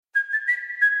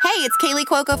Hey, it's Kaylee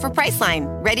Cuoco for Priceline.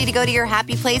 Ready to go to your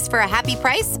happy place for a happy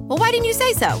price? Well, why didn't you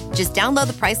say so? Just download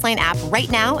the Priceline app right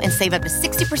now and save up to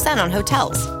 60% on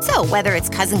hotels. So whether it's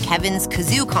Cousin Kevin's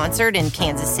Kazoo Concert in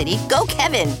Kansas City, go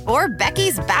Kevin, or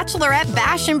Becky's Bachelorette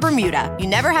Bash in Bermuda, you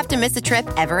never have to miss a trip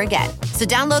ever again. So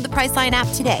download the Priceline app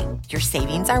today. Your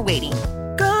savings are waiting.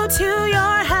 Go to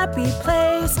your happy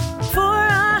place for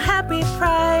a happy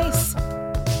price.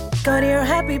 Go to your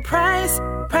happy price,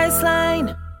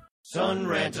 Priceline. Son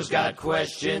Ranto's got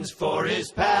questions for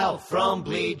his pal. From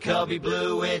Bleed Cubby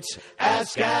Blue, it's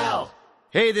Ask Al.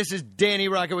 Hey, this is Danny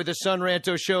Rocket with the Son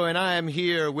Ranto Show, and I am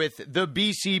here with the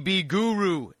BCB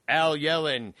guru, Al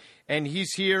Yellen. And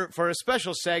he's here for a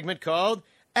special segment called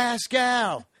Ask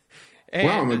Al. And,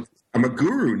 wow, I'm a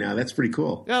guru now. That's pretty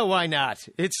cool. Oh, why not?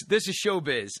 This is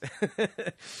showbiz.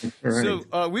 Right.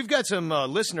 So we've got some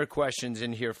listener questions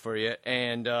in here for you,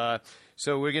 and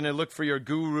so we're going to look for your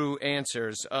guru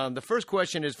answers. The first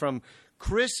question is from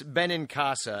Chris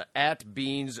Benincasa at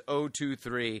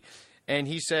Beans023, and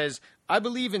he says, I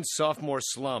believe in sophomore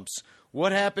slumps.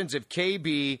 What happens if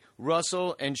KB,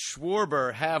 Russell, and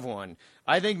Schwarber have one?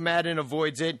 I think Madden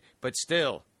avoids it, but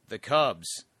still, the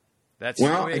Cubs. That's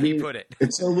the way he put it.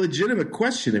 It's a legitimate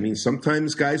question. I mean,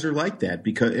 sometimes guys are like that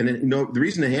because, and the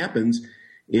reason it happens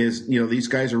is, these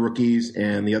guys are rookies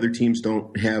and the other teams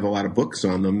don't have a lot of books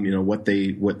on them, what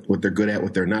they're good at,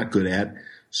 what they're not good at.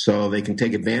 So they can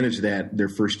take advantage of that their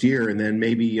first year. And then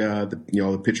maybe,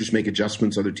 the pitchers make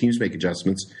adjustments, other teams make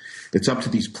adjustments. It's up to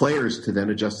these players to then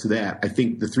adjust to that. I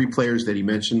think the three players that he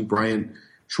mentioned, Bryant,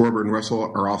 Schwarber, and Russell,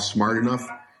 are all smart enough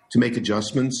to make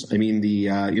adjustments. I mean,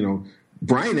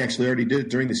 Brian actually already did it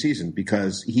during the season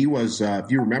because he was,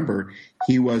 if you remember,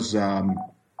 he was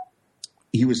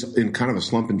in kind of a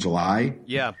slump in July.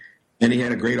 Yeah. And he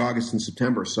had a great August and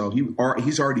September. So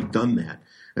he's already done that.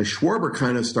 As Schwarber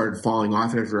kind of started falling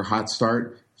off after a hot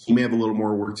start, he may have a little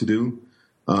more work to do.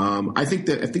 I think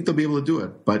they'll be able to do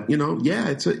it. But,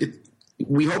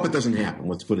 we hope it doesn't happen.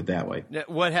 Let's put it that way.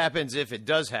 What happens if it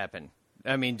does happen?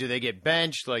 I mean, do they get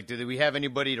benched? Like, do we have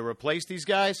anybody to replace these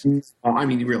guys? I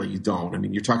mean, really, you don't. I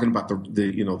mean, you're talking about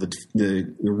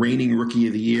the reigning rookie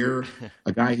of the year,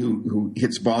 a guy who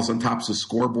hits balls on tops of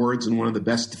scoreboards and one of the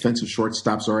best defensive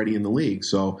shortstops already in the league.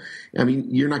 So, I mean,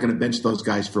 you're not going to bench those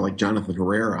guys for like Jonathan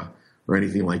Herrera or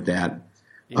anything like that.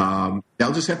 Yeah.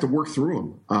 They'll just have to work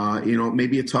through them.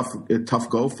 Maybe a tough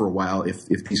go for a while if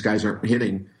these guys aren't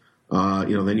hitting.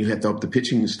 Then you have to up the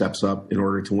pitching steps up in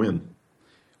order to win.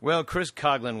 Well, Chris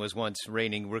Coughlin was once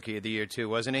reigning Rookie of the Year, too,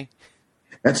 wasn't he?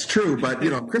 That's true, but,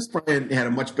 Chris Bryant had a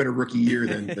much better rookie year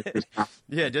than Chris Coughlin.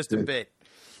 Yeah, just a bit.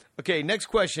 Okay, next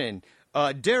question.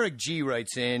 Derek G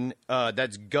writes in,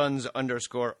 that's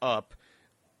guns_up.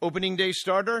 Opening day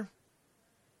starter?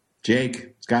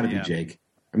 Jake. It's got to be Jake.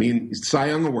 I mean, Cy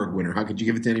Young Award winner. How could you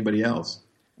give it to anybody else?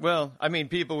 Well, I mean,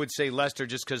 people would say Lester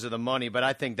just because of the money, but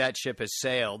I think that ship has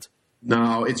sailed.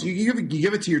 No, it's you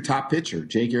give it to your top pitcher.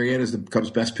 Jake Arrieta is the Cubs'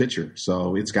 best pitcher,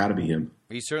 so it's got to be him.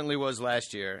 He certainly was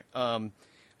last year.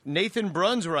 Nathan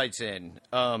Bruns writes in,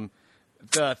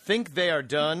 think they are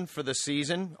done for the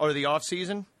season or the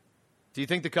offseason? Do you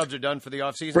think the Cubs are done for the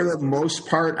offseason? For the most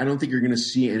part, I don't think you're going to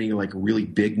see any like really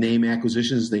big name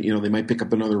acquisitions. They might pick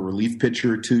up another relief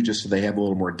pitcher or two just so they have a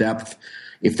little more depth.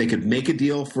 If they could make a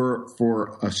deal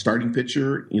for a starting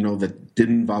pitcher, that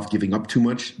didn't involve giving up too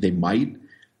much, they might.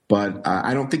 But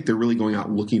I don't think they're really going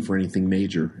out looking for anything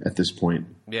major at this point.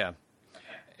 Yeah.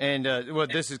 And,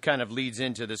 this is kind of leads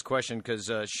into this question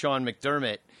because Sean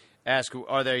McDermott asked,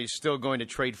 are they still going to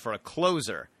trade for a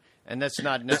closer? And that's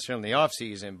not necessarily in the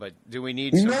offseason, but do we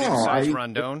need somebody besides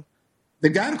Rondon? They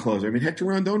got a closer. I mean, Hector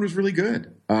Rondon was really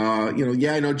good. I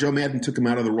know Joe Madden took him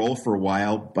out of the role for a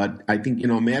while, but I think,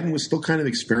 Madden was still kind of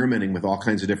experimenting with all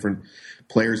kinds of different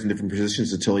players in different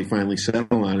positions until he finally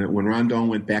settled on it. When Rondon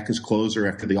went back as closer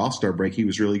after the All-Star break, he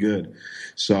was really good.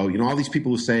 So, all these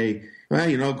people who say,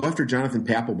 well, go after Jonathan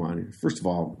Papelbon. First of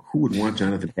all, who would want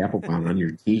Jonathan Papelbon on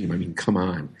your team? I mean, come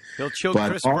on. He'll choke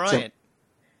Chris Bryant.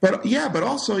 But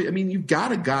also, I mean, you've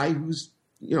got a guy who's,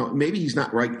 maybe he's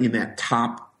not right in that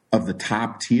top of the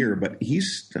top tier, but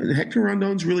Hector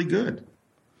Rondon's really good.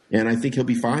 And I think he'll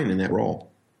be fine in that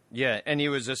role. Yeah, and he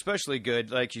was especially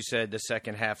good, like you said, the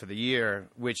second half of the year,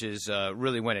 which is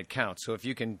really when it counts. So if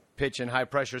you can pitch in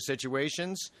high-pressure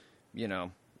situations,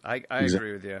 I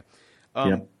agree with you.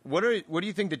 What do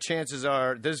you think the chances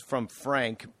are? This is from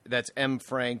Frank. That's M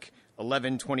Frank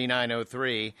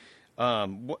 112903.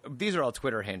 These are all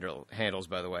Twitter handles,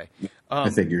 by the way. I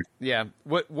figured. Yeah.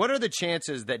 What are the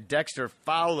chances that Dexter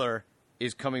Fowler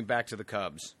is coming back to the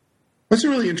Cubs? That's a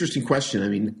really interesting question. I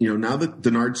mean, now that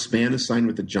Denard Span is signed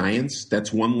with the Giants,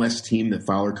 that's one less team that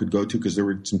Fowler could go to because there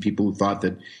were some people who thought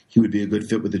that he would be a good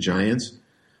fit with the Giants.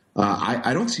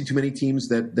 I don't see too many teams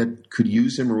that could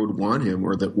use him or would want him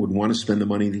or that would want to spend the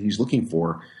money that he's looking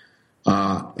for.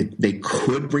 They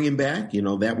could bring him back.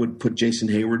 That would put Jason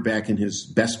Hayward back in his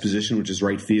best position, which is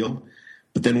right field.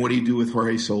 But then what do you do with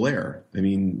Jorge Soler? I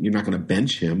mean, you're not going to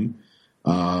bench him.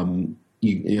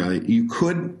 You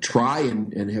could try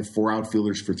and have four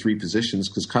outfielders for three positions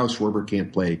because Kyle Schwarber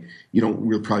can't play. You don't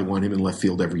really probably want him in left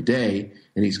field every day,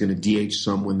 and he's going to DH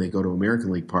some when they go to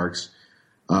American League parks.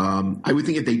 I would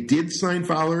think if they did sign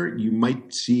Fowler, you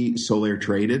might see Soler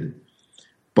traded.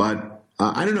 But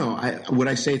I don't know. Would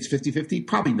I say it's 50-50?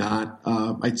 Probably not.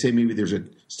 I'd say maybe there's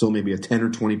still maybe a 10 or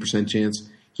 20% chance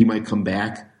he might come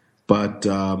back. But,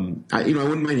 I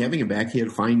wouldn't mind having him back. He had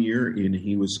a fine year, and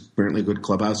he was apparently a good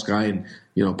clubhouse guy and,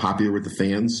 popular with the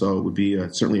fans. So it would be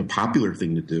certainly a popular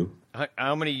thing to do.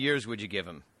 How many years would you give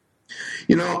him?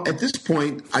 At this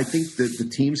point, I think that the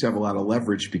teams have a lot of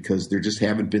leverage because there just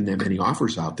haven't been that many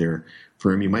offers out there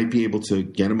for him. You might be able to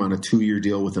get him on a 2-year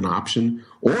deal with an option.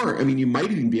 Or, you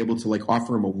might even be able to,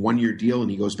 offer him a 1-year deal and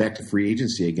he goes back to free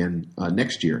agency again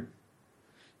next year.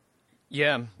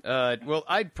 Yeah. Well,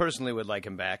 I personally would like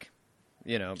him back.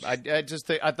 I just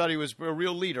think I thought he was a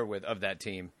real leader of that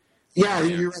team. Yeah,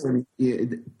 you're right.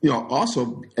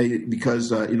 Also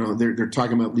because they're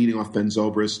talking about leading off Ben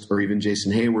Zobrist or even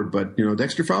Jason Hayward, but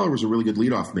Dexter Fowler was a really good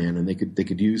leadoff man, and they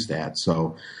could use that.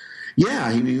 So,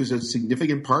 yeah, he was a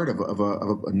significant part of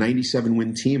a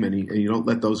 97-win team, and you don't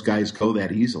let those guys go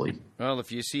that easily. Well,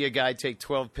 if you see a guy take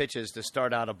 12 pitches to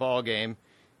start out a ball game,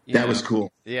 that was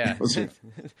cool. Yeah,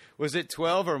 was it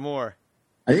 12 or more?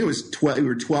 I think it was 12. It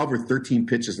were 12 or 13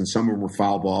 pitches, and some of them were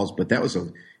foul balls. But that was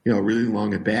a really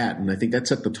long at bat, and I think that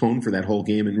set the tone for that whole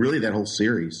game and really that whole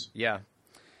series. Yeah.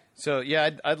 So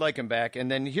yeah, I'd like him back. And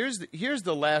then here's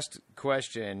the last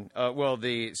question.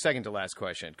 The second to last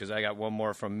question because I got one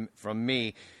more from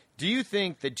me. Do you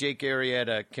think that Jake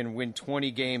Arrieta can win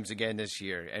 20 games again this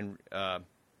year? And I'm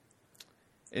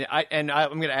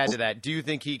going to add to that. Do you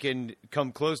think he can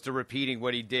come close to repeating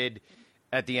what he did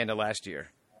at the end of last year?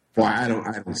 Well, I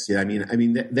don't see it. I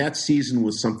mean that season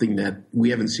was something that we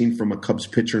haven't seen from a Cubs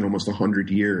pitcher in almost 100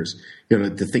 years. To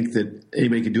think that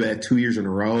anybody could do that 2 years in a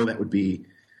row, that would be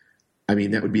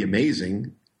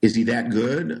amazing. Is he that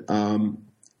good?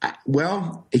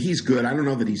 Well, he's good. I don't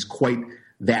know that he's quite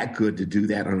that good to do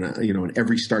that on an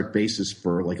every start basis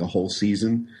for a whole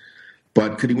season.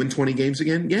 But could he win 20 games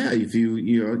again? Yeah, if you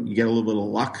get a little bit of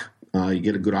luck. You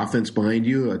get a good offense behind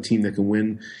you, a team that can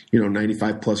win,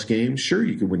 95-plus games. Sure,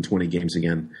 you could win 20 games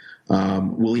again.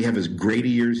 Will he have as great a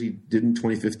year as he did in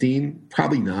 2015?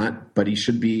 Probably not, but he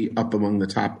should be up among the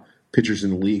top pitchers in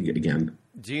the league again.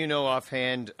 Do you know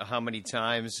offhand how many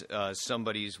times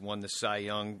somebody's won the Cy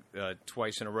Young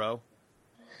twice in a row?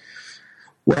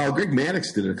 Well, Greg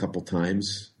Maddux did it a couple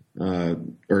times. Or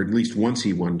at least once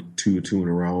he won two in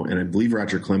a row, and I believe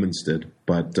Roger Clemens did.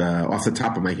 But off the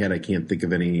top of my head, I can't think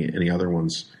of any other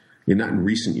ones. Not in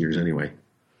recent years, anyway.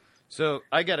 So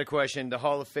I got a question. The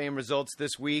Hall of Fame results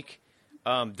this week.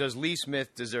 Does Lee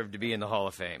Smith deserve to be in the Hall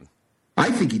of Fame?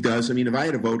 I think he does. If I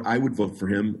had a vote, I would vote for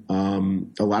him.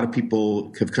 A lot of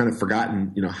people have kind of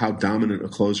forgotten, how dominant a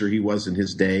closer he was in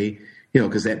his day.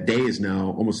 Because that day is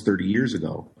now almost 30 years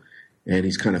ago. And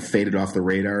he's kind of faded off the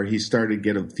radar. He's started to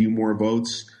get a few more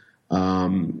votes,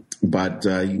 but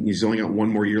he's only got one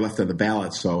more year left on the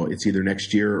ballot, so it's either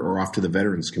next year or off to the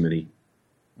Veterans Committee.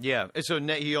 Yeah, so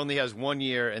he only has 1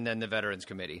 year and then the Veterans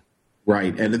Committee.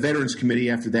 Right, and the Veterans Committee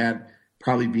after that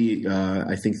probably be,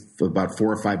 I think, about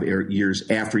 4 or 5 years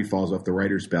after he falls off the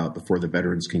writer's ballot before the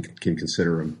veterans can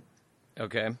consider him.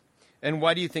 Okay. And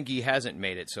why do you think he hasn't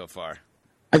made it so far?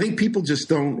 I think people just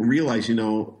don't realize,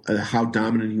 how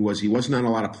dominant he was. He wasn't on a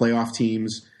lot of playoff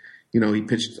teams. He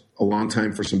pitched a long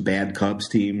time for some bad Cubs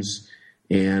teams.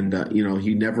 And,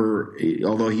 he never –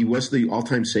 although he was the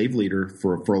all-time save leader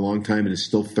for a long time and is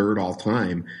still third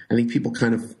all-time, I think people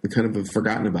kind of have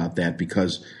forgotten about that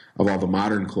because of all the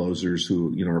modern closers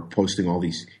who, are posting all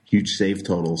these huge save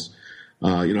totals.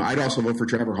 I'd also vote for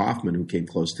Trevor Hoffman, who came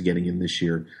close to getting in this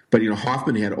year. But,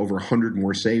 Hoffman had over 100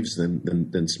 more saves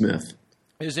than Smith.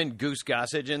 Isn't Goose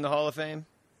Gossage in the Hall of Fame?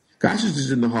 Gossage is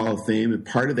in the Hall of Fame, and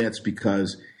part of that's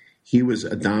because he was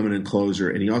a dominant closer,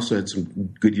 and he also had some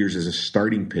good years as a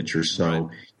starting pitcher. So right.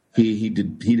 he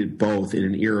did both in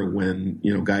an era when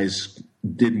guys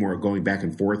did more going back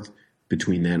and forth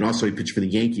between that. And also he pitched for the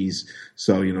Yankees,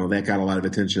 so that got a lot of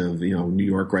attention of New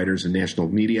York writers and national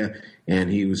media.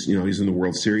 And he was he's in the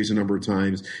World Series a number of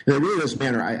times, and it really doesn't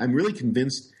matter. I'm really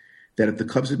convinced that if the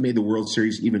Cubs had made the World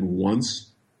Series even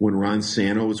once when Ron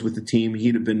Santo was with the team,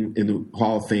 he'd have been in the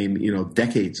Hall of Fame,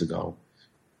 decades ago.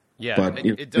 Yeah, but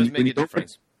it does make a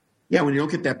difference. Yeah, when you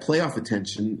don't get that playoff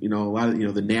attention, a lot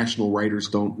of the national writers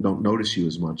don't notice you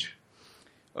as much.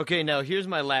 Okay, now here's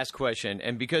my last question,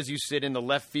 and because you sit in the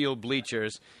left field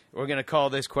bleachers, we're going to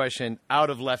call this question out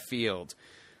of left field.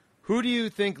 Who do you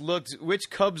think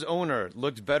which Cubs owner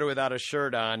looked better without a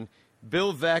shirt on,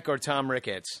 Bill Veeck or Tom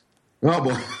Ricketts? Oh,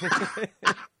 boy.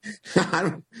 I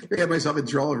don't get myself in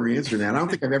trouble for answering that. I don't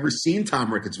think I've ever seen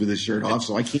Tom Ricketts with his shirt off,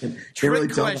 so I can't really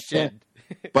tell. Question.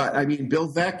 But, I mean,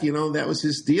 Bill Veeck, that was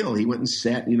his deal. He went and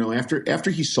sat,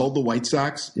 after he sold the White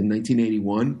Sox in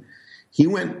 1981,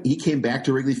 he came back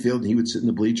to Wrigley Field and he would sit in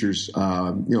the bleachers,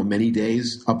 many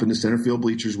days up in the center field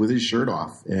bleachers with his shirt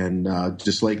off and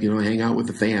just hang out with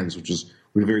the fans, which was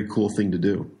a very cool thing to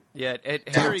do. Yeah,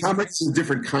 Tom Ricketts is a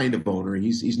different kind of owner.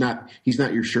 He's not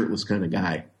your shirtless kind of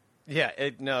guy. Yeah,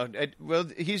 well,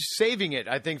 he's saving it,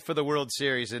 I think, for the World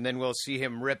Series, and then we'll see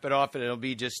him rip it off, and it'll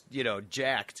be just,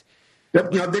 jacked.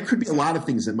 There could be a lot of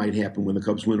things that might happen when the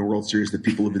Cubs win a World Series that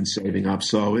people have been saving up.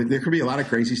 So there could be a lot of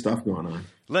crazy stuff going on.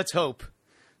 Let's hope.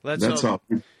 Let's hope.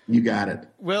 You got it.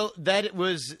 Well, that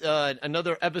was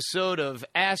another episode of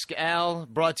Ask Al,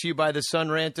 brought to you by the Son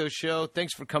Ranto Show.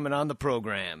 Thanks for coming on the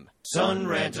program. Son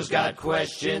Ranto's got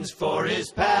questions for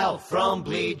his pal. From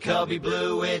Bleed Cubby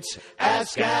Blue, it's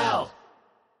Ask Al.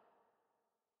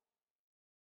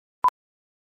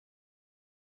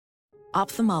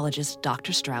 Ophthalmologist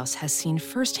Dr. Strauss has seen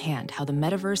firsthand how the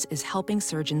metaverse is helping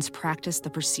surgeons practice the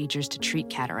procedures to treat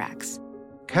cataracts.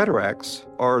 Cataracts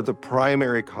are the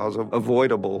primary cause of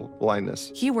avoidable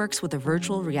blindness. He works with a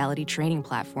virtual reality training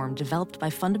platform developed by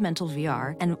Fundamental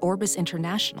VR and Orbis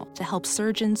International to help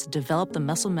surgeons develop the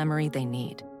muscle memory they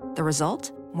need. The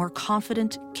result? More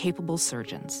confident, capable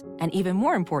surgeons. And even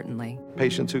more importantly,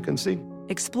 patients who can see.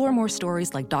 Explore more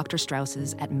stories like Dr.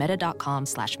 Strauss's at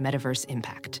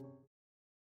meta.com/metaverseimpact.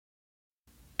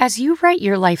 As you write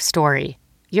your life story,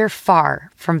 you're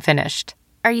far from finished.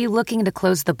 Are you looking to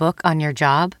close the book on your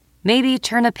job? Maybe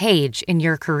turn a page in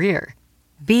your career?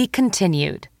 Be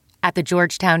continued at the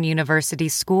Georgetown University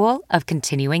School of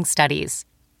Continuing Studies.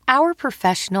 Our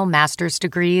professional master's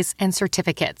degrees and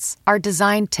certificates are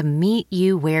designed to meet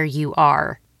you where you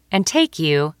are and take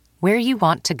you where you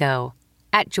want to go.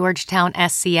 At Georgetown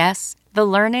SCS, the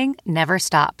learning never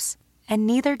stops, and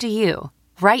neither do you.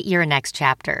 Write your next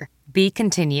chapter. Be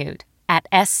continued at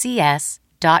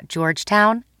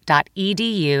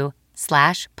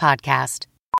scs.georgetown.edu/podcast.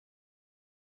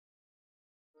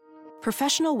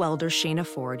 Professional welder Shayna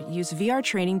Ford used VR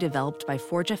training developed by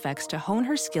ForgeFX to hone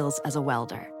her skills as a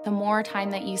welder. The more time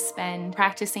that you spend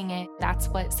practicing it, that's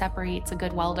what separates a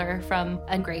good welder from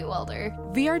a great welder.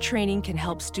 VR training can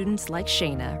help students like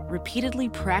Shayna repeatedly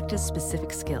practice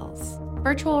specific skills.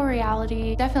 Virtual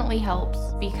reality definitely helps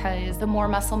because the more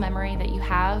muscle memory that you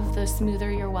have, the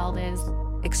smoother your weld is.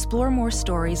 Explore more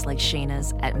stories like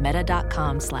Shayna's at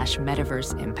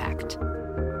meta.com/metaverseimpact.